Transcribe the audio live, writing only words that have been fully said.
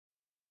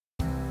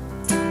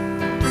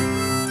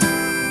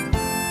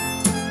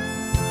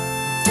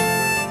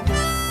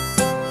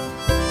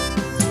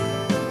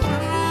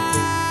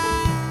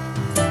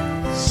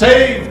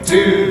Save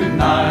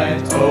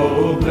tonight,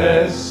 oh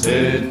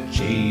blessed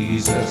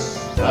Jesus.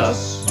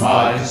 Thus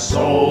my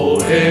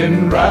soul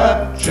in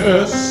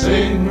rapture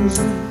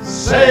sings.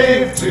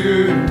 Save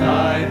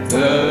tonight,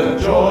 the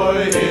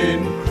joy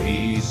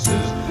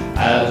increases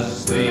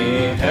as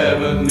the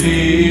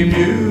heavenly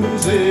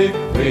music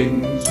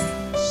rings.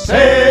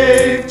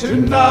 Save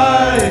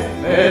tonight,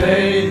 let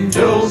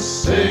angels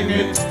sing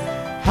it.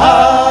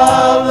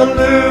 Hallelujah,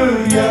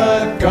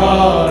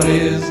 God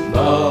is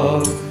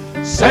love.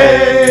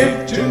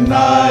 Save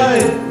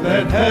tonight,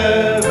 let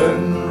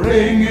heaven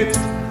ring it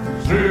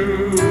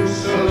through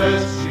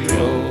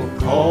celestial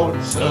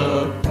courts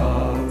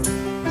above.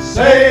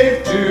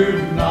 Save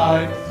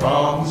tonight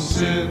from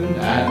sin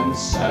and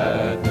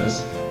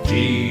sadness.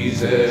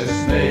 Jesus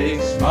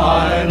makes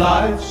my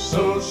life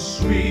so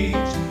sweet.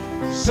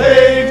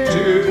 Save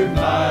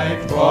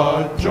tonight,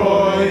 what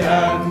joy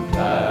and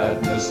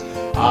gladness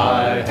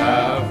I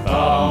have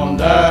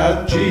found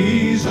at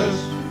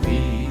Jesus'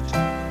 feet.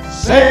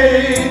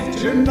 Save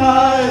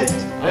tonight,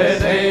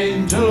 let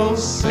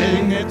angels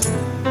sing it.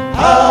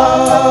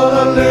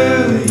 Hallelujah,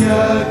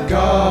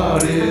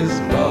 God is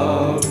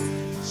love.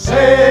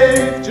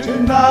 Save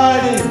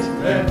tonight,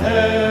 let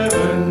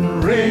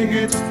heaven ring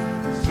it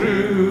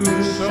through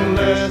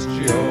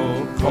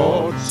celestial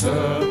courts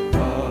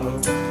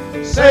above.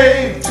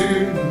 Save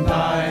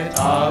tonight,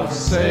 I'll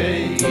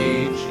say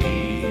each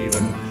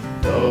even,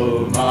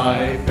 though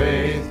my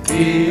faith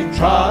be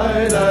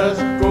tried as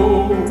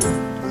gold.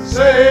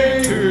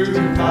 Save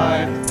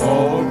tonight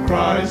for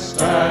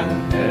Christ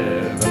and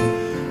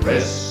heaven,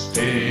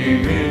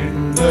 resting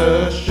in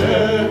the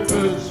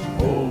shepherd's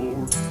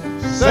fold.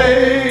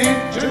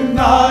 Save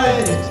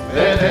tonight,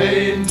 let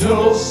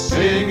angels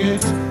sing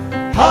it.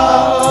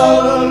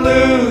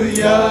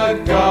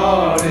 Hallelujah,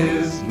 God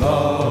is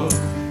love.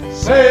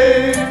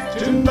 Save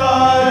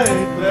tonight,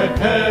 let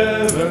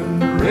heaven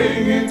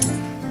ring it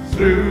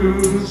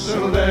through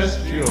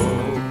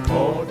celestial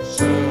courts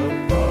above.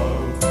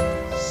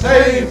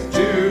 Save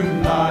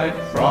tonight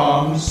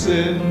from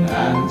sin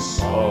and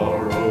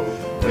sorrow,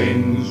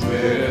 rings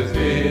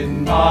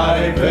within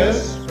my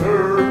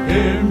vesper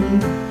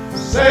hymn.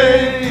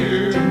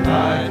 Save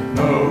tonight,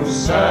 no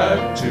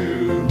sad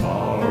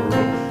tomorrow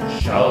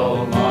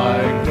shall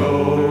my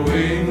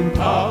glowing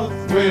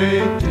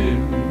pathway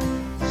dim.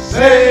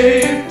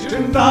 Save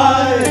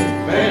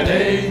tonight, let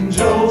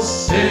angels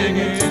sing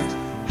it.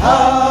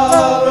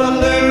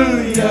 Hallelujah,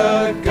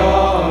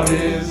 God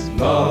is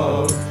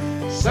love.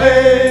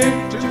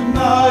 Save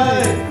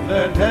tonight,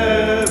 let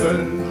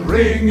heaven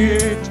ring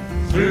it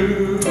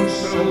through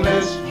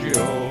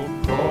celestial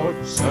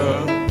courts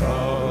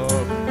above.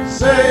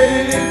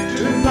 Save